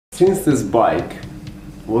Since this bike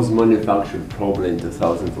was manufactured probably in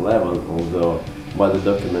 2011, although by the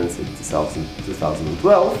documents it's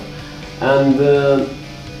 2012, and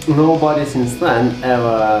nobody since then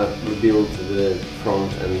ever rebuilt the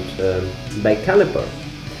front and back caliper.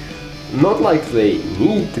 Not like they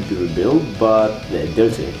need to be rebuilt, but they're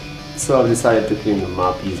dirty. So I've decided to clean them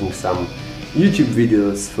up using some YouTube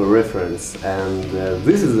videos for reference, and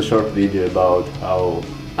this is a short video about how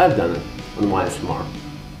I've done it on my SMR.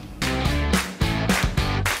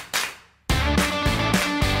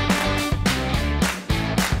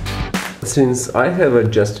 Since I have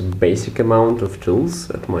just a basic amount of tools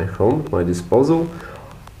at my home, at my disposal,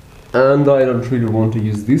 and I don't really want to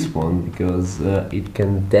use this one because it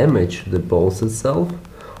can damage the bolts itself,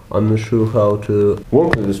 I'm not sure how to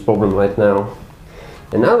work with this problem right now.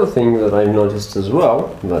 Another thing that I've noticed as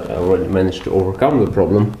well, that I already managed to overcome the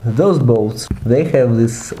problem, those bolts, they have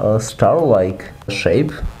this star-like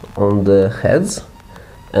shape on the heads,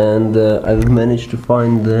 and I've managed to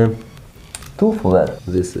find the tool for that.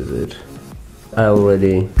 This is it. I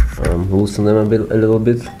already loosened them a little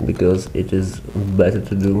bit, because it is better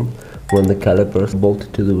to do when the caliper is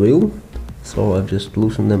bolted to the wheel. So I've just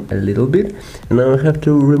loosened them a little bit, and now I have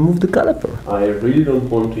to remove the caliper. I really don't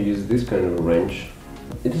want to use this kind of a wrench.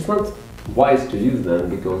 It is not wise to use them,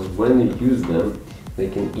 because when you use them they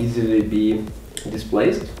can easily be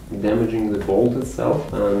displaced, damaging the bolt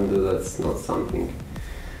itself, and that's not something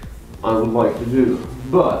I would like to do.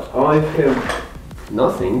 But I have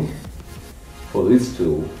nothing for this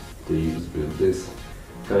tool to use with this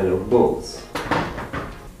kind of bolts.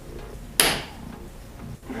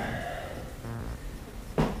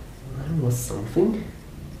 That was something.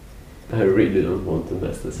 I really don't want to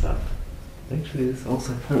mess this up. Actually, this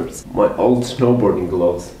also hurts. My old snowboarding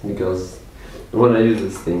gloves, because when I use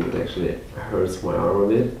this thing it actually hurts my arm a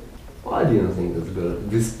bit. I didn't think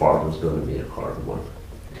this part was gonna be a hard one.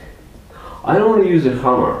 I don't want to use a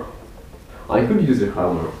hammer. I could use a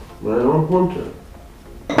hammer, but I don't want to.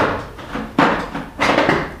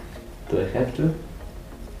 Do I have to?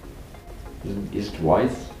 Is it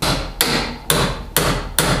wise?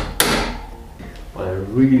 I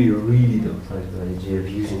really don't like the idea of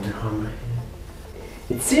using the hammer.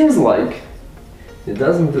 It seems like it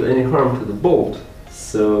doesn't do any harm to the bolt,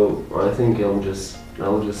 so I think I'll just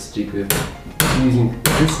stick with using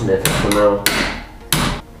this method for now.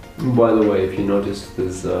 By the way, if you noticed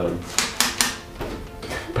this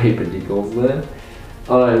paper decals there,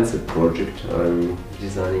 it's a project. I'm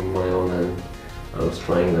designing my own, and I was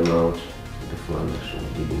trying them out before I'm actually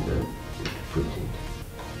giving them into printing.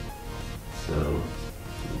 So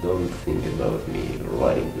don't think about me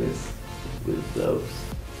writing this with those.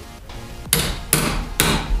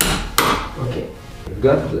 Okay, we've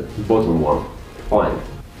got the bottom one. Fine.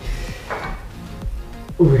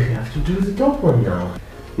 We have to do the top one now.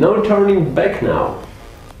 No turning back now.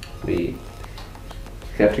 We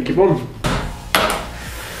have to keep on.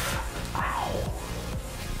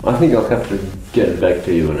 I think I'll have to get back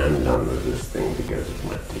to you when I'm done with this thing, because it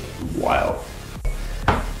might take a while.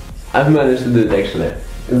 I've managed to do it actually.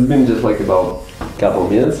 It's been just like about a couple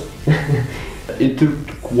minutes. It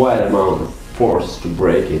took quite an amount of force to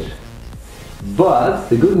break it. But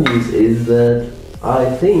the good news is that I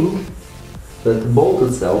think that the bolt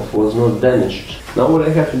itself was not damaged. Now what I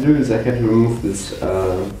have to do is I have to remove this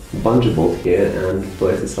bungee bolt here and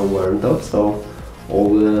place it somewhere on top, so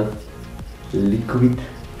all the liquid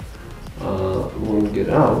won't get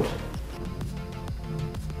out.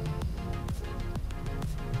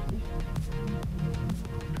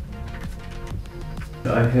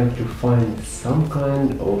 I have to find some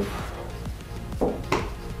kind of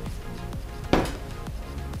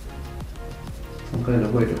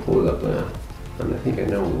way to hold it up there, and I think I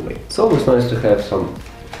know the way. It's always nice to have some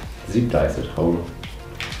zip ties at home.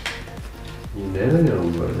 You never know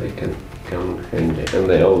where they can come in handy, and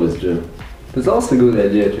they always do. It's also a good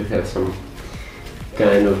idea to have some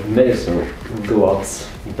kind of medicine gloves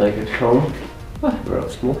back at home. Very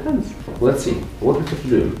small hands. Let's see what we have to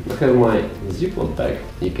do. I have my Ziploc bag.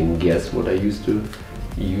 You can guess what I used to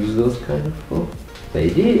use those kind of for. The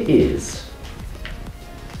idea is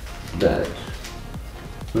that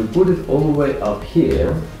we put it all the way up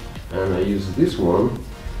here, and I use this one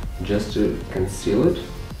just to conceal it,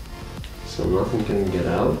 so nothing can get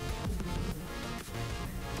out.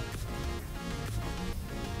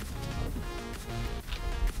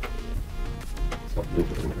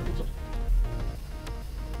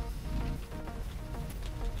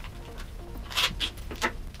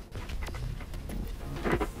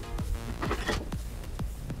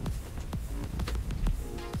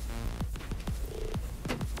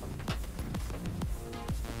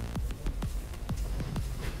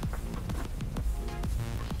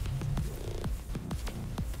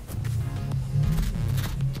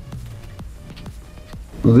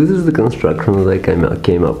 This is the construction that I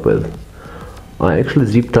came up with. I actually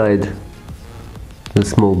zip tied the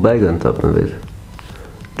small bag on top of it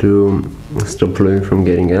to stop fluid from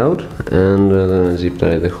getting out, and then I zip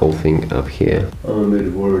tie the whole thing up here. I'm a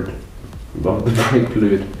bit worried about the brake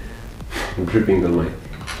fluid dripping on my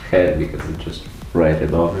head because it's just right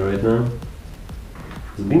above me right now.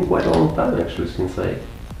 It's been quite a long time actually since I've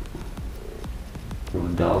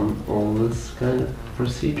done all this kind of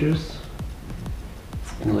procedures.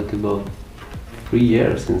 It's been like about 3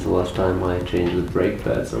 years since the last time I changed the brake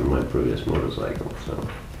pads on my previous motorcycle, so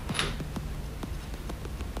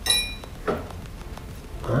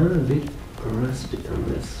I'm a bit rusty on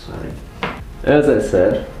this side. As I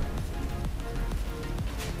said,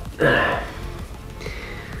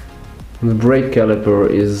 the brake caliper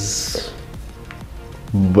is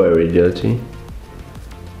very dirty.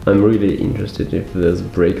 I'm really interested if those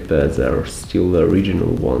brake pads are still the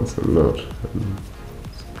original ones or not. I'm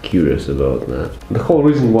curious about that. The whole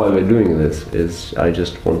reason why we're doing this is I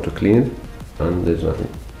just want to clean it, and there's nothing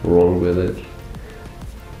wrong with it.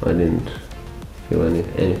 I didn't feel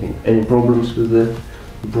any problems with the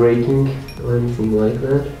braking or anything like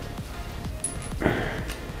that.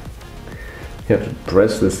 You have to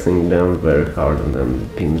press this thing down very hard and then the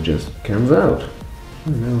pin just comes out.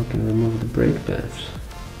 And now we can remove the brake pads.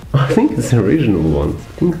 I think it's the original ones.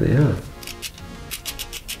 I think they are.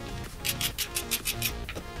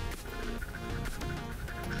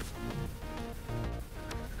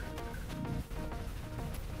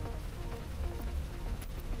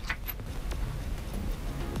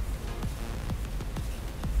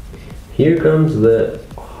 Here comes the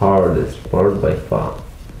hardest part by far.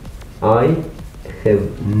 I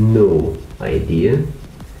have no idea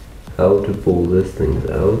how to pull these things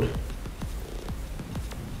out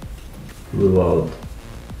without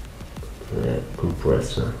the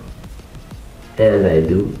compressor, and I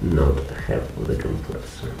do not have the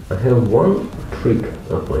compressor. I have one trick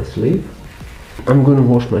up my sleeve. I'm gonna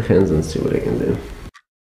wash my hands and see what I can do.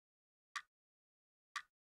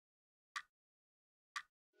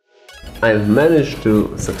 I've managed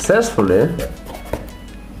to successfully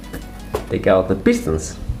take out the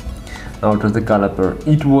pistons out of the caliper.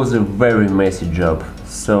 It was a very messy job,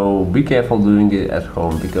 so be careful doing it at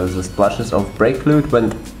home because the splashes of brake fluid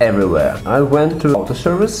went everywhere. I went to auto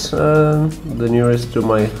service, the nearest to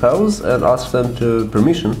my house, and asked them to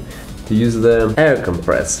permission to use the air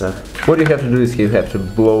compressor. What you have to do is you have to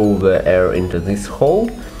blow the air into this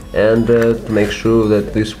hole and to make sure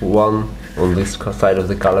that this one on this side of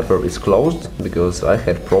the caliper is closed, because I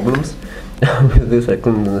had problems with this. I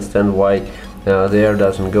couldn't understand why the air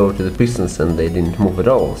doesn't go to the pistons and they didn't move at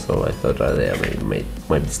all, so I thought they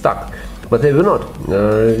might be stuck, but they were not.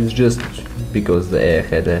 It's just because the air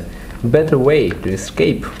had a better way to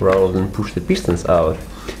escape rather than push the pistons out.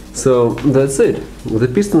 So that's it. The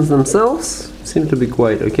pistons themselves seem to be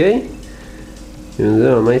quite okay, even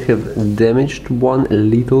though I might have damaged one a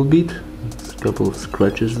little bit. A couple of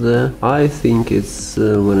scratches there. I think it's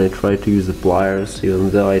when I try to use the pliers,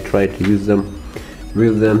 even though I try to use them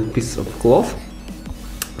with the piece of cloth,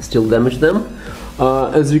 still damage them.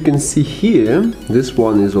 As you can see here, this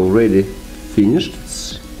one is already finished.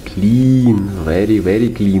 It's clean, very, very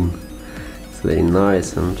clean. It's very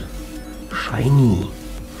nice and shiny.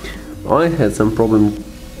 I had some problem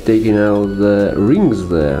taking out the rings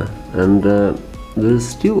there, and there's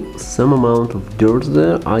still some amount of dirt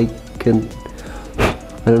there. I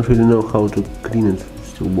don't really know how to clean it.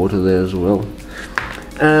 Still water there as well.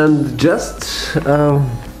 And just while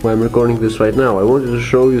I'm recording this right now, I wanted to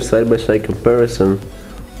show you side-by-side comparison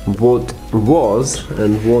what was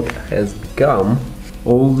and what has become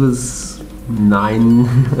all these 9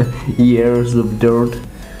 years of dirt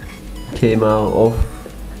came out of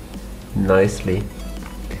nicely.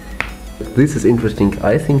 This is interesting.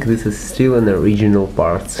 I think this is still an original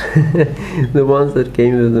parts. The ones that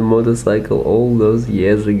came with the motorcycle all those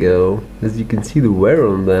years ago. As you can see, the wear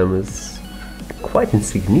on them is quite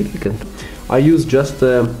insignificant. I used just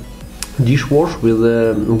a dishwash with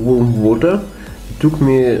warm water. It took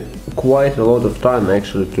me quite a lot of time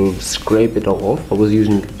actually to scrape it all off. I was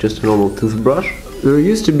using just a normal toothbrush. There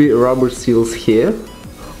used to be rubber seals here.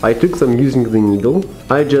 I took them using the needle.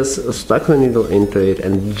 I just stuck the needle into it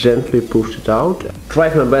and gently pushed it out.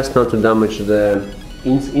 Tried my best not to damage the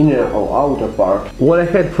inner or outer part. What I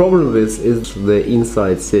had problem with is the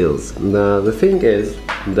inside seals. The thing is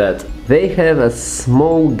that they have a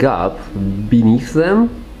small gap beneath them,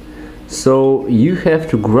 so you have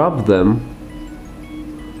to grab them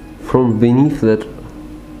from beneath that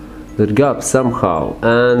gap somehow,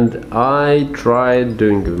 and I tried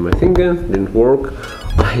doing it with my finger, didn't work.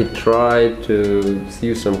 I tried to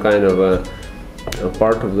use some kind of a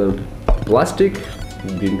part of the plastic.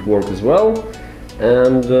 It didn't work as well,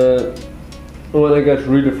 and when I got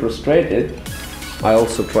really frustrated, I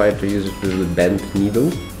also tried to use it with a bent needle.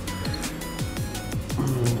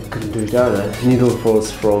 Couldn't do it either. Needle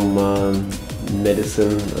was from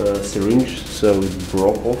medicine syringe, so it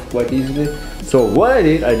broke off quite easily. So what I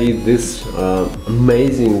did this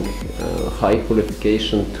amazing high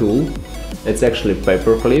qualification tool. It's actually a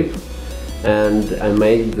paper clip, and I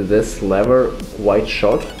made this lever quite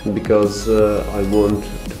short because I want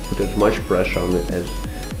to put as much pressure on it as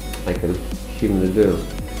I can humanly do.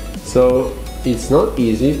 So it's not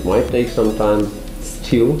easy, it might take some time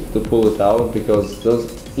still to pull it out, because those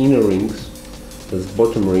inner rings, those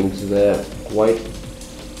bottom rings, they're quite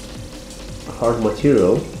hard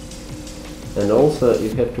material, and also you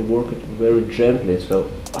have to work it very gently. So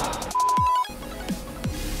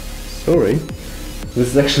sorry, this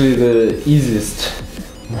is actually the easiest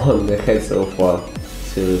one I had so far.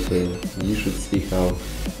 Seriously, you should see how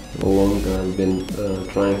long I've been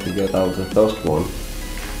trying to get out the first one,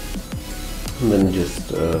 and then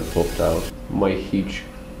just popped out. My huge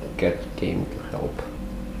cat came to help.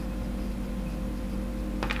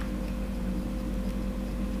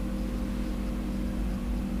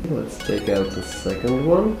 Let's take out the second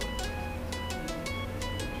one.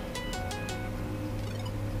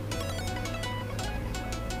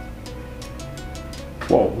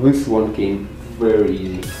 Wow, this one came very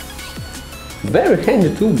easy. Very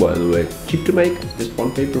handy tool, by the way. Cheap to make, just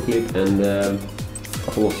one paper clip and a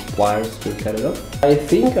couple of pliers to cut it up. I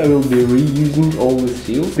think I will be reusing all the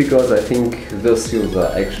seals, because I think those seals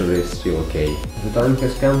are actually still okay. The time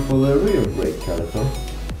has come for the rear brake caliper.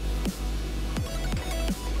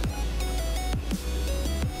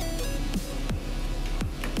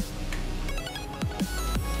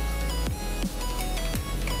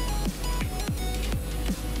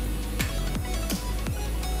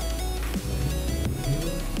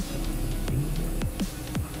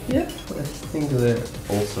 Yep, I think they're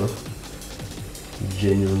also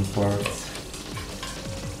genuine parts.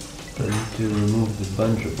 I need to remove the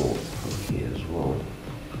bungee bolt from here as well.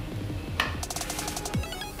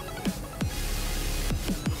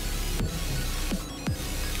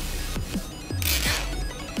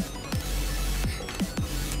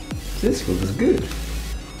 This looks good.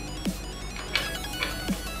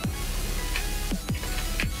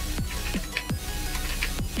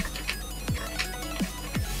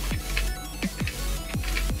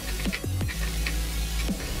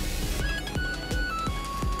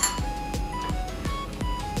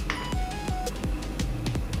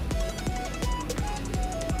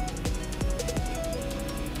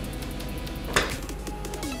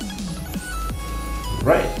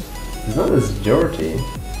 Right, it's not as dirty.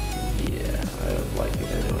 Yeah, I don't like it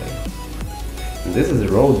anyway. And this is a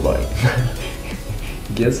road bike.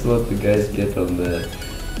 Guess what the guys get on the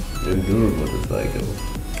enduro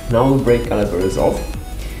motorcycles. Now the brake caliper is off.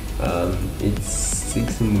 It's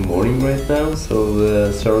 6 in the morning right now, so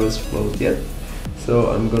the service won't yet. So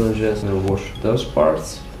I'm gonna just wash those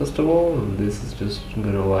parts first of all, and this is just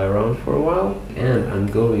gonna lie around for a while. And I'm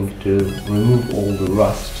going to remove all the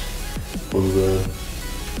rust from the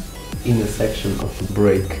inner section of the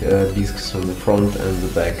brake discs on the front and the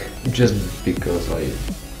back, just because I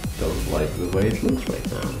don't like the way it looks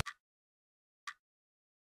right now.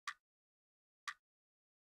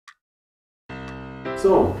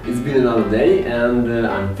 So, it's been another day and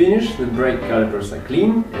I'm finished. The brake calipers are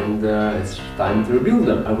clean and it's time to rebuild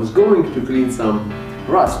them. I was going to clean some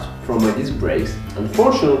rust from my disc brakes.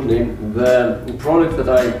 Unfortunately, the product that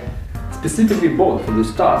I specifically bought for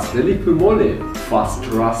this task, the Liquid Moly Fast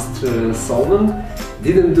Rust Solvent,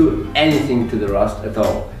 didn't do anything to the rust at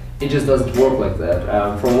all. It just doesn't work like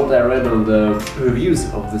that. From what I read on the reviews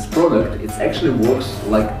of this product, it actually works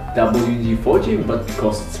like WD-40 but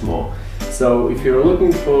costs more. So if you're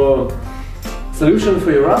looking for a solution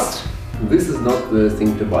for your rust, this is not the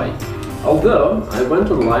thing to buy. Although I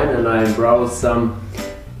went online and I browsed some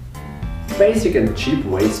basic and cheap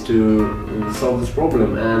ways to solve this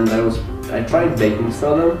problem, and I tried baking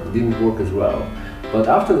soda, didn't work as well. But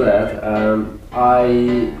after that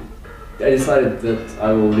I decided that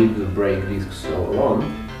I will leave the brake discs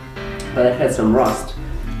alone. But I had some rust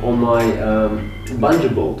on my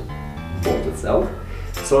bungee bolt itself,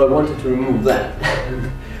 so I wanted to remove that.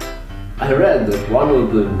 I read that one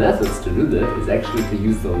of the methods to do that is actually to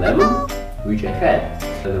use the lemon, which I had.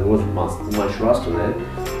 There wasn't much rust on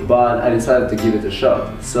it, but I decided to give it a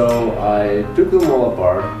shot. So I took them all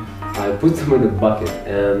apart, I put them in a bucket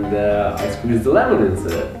and I squeezed the lemon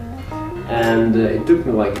inside. and it took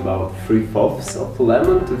me like about 3/4 of a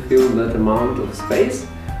lemon to fill that amount of space,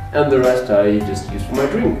 and the rest I just used for my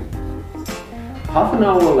drink. Half an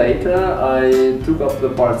hour later I took up the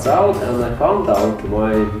parts out and I found out, to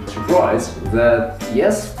my surprise, that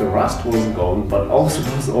yes, the rust was gone, but also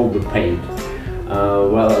was all the paint.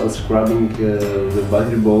 While I was scrubbing the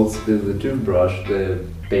bungee bolts with the toothbrush, the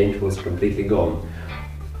paint was completely gone.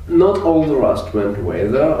 Not all the rust went away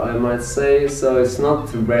though, I might say, so it's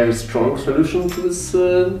not a very strong solution to this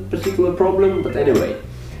particular problem, but anyway.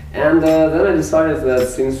 And then I decided that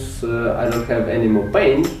since I don't have any more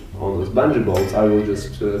paint on those bungee bolts, I will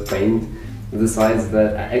just paint the sides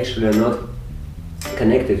that actually are not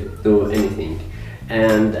connected to anything.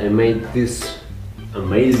 And I made this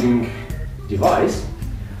amazing device.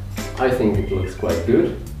 I think it looks quite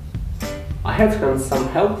good. I have had some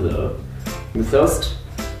help though. The Thirst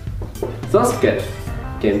Cat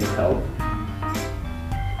came to help.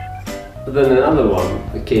 Then another one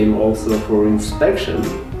came also for inspection.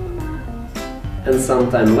 And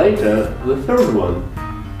sometime later, the third one.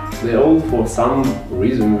 They all, for some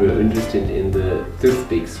reason, were interested in the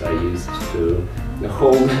toothpicks I used to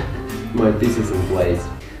hold my pieces in place.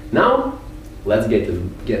 Now, let's get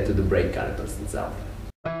to the brake calipers itself.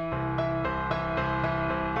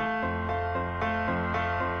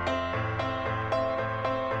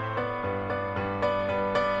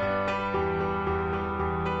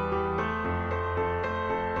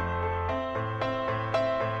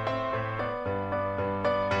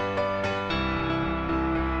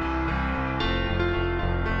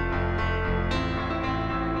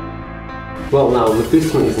 Well, now the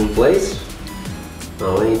piston is in place.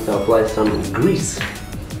 Now I need to apply some grease. I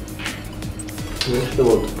actually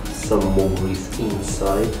want to put some more grease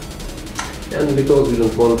inside. And because we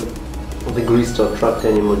don't want the grease to attract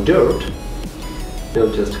any more dirt,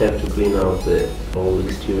 we'll just have to clean out the old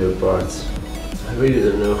exterior parts. I really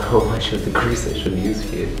don't know how much of the grease I should use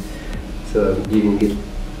here, so I'm giving it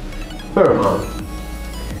fair amount.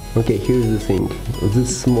 Okay, here's the thing.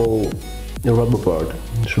 This small rubber part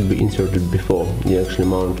should be inserted before you actually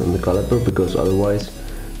mount on the caliper, because otherwise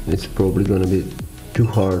it's probably gonna be too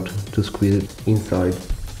hard to squeeze it inside.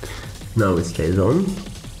 Now it stays on.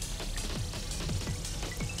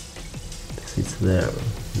 It sits there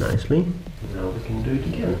nicely. Now we can do it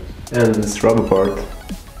again. And this rubber part,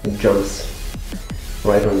 it jumps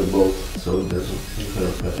right on the bolt, so it doesn't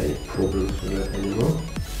have any problems with that anymore.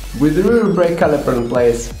 With the rear brake caliper in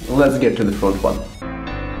place, let's get to the front one.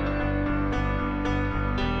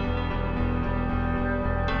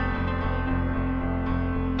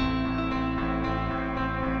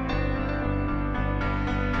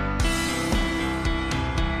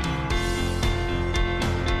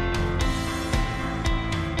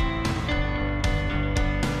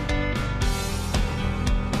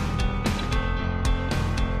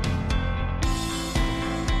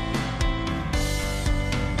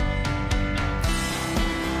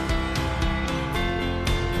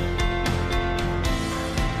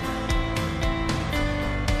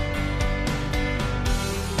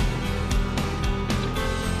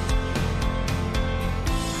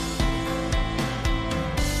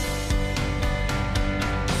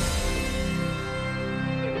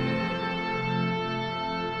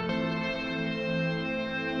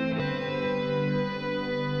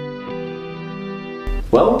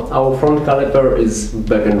 Well, our front caliper is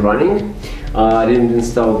back and running. I didn't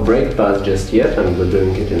install brake pads just yet, I'm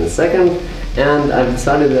doing it in a second. And I've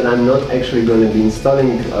decided that I'm not actually going to be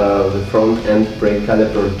installing the front end brake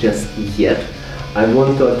caliper just yet. I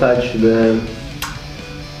want to attach the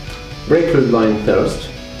brake fluid line first,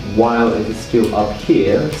 while it is still up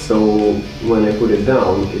here, so when I put it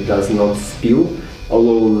down it does not spill all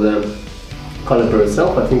over the caliper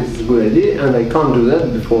itself. I think it's a good idea, and I can't do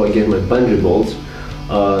that before I get my bungee bolts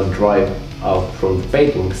dry out from the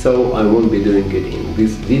painting, so I won't be doing it in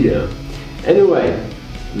this video. Anyway,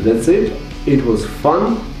 that's it. It was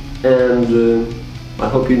fun, and I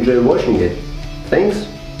hope you enjoy watching it. Thanks,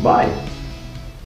 bye!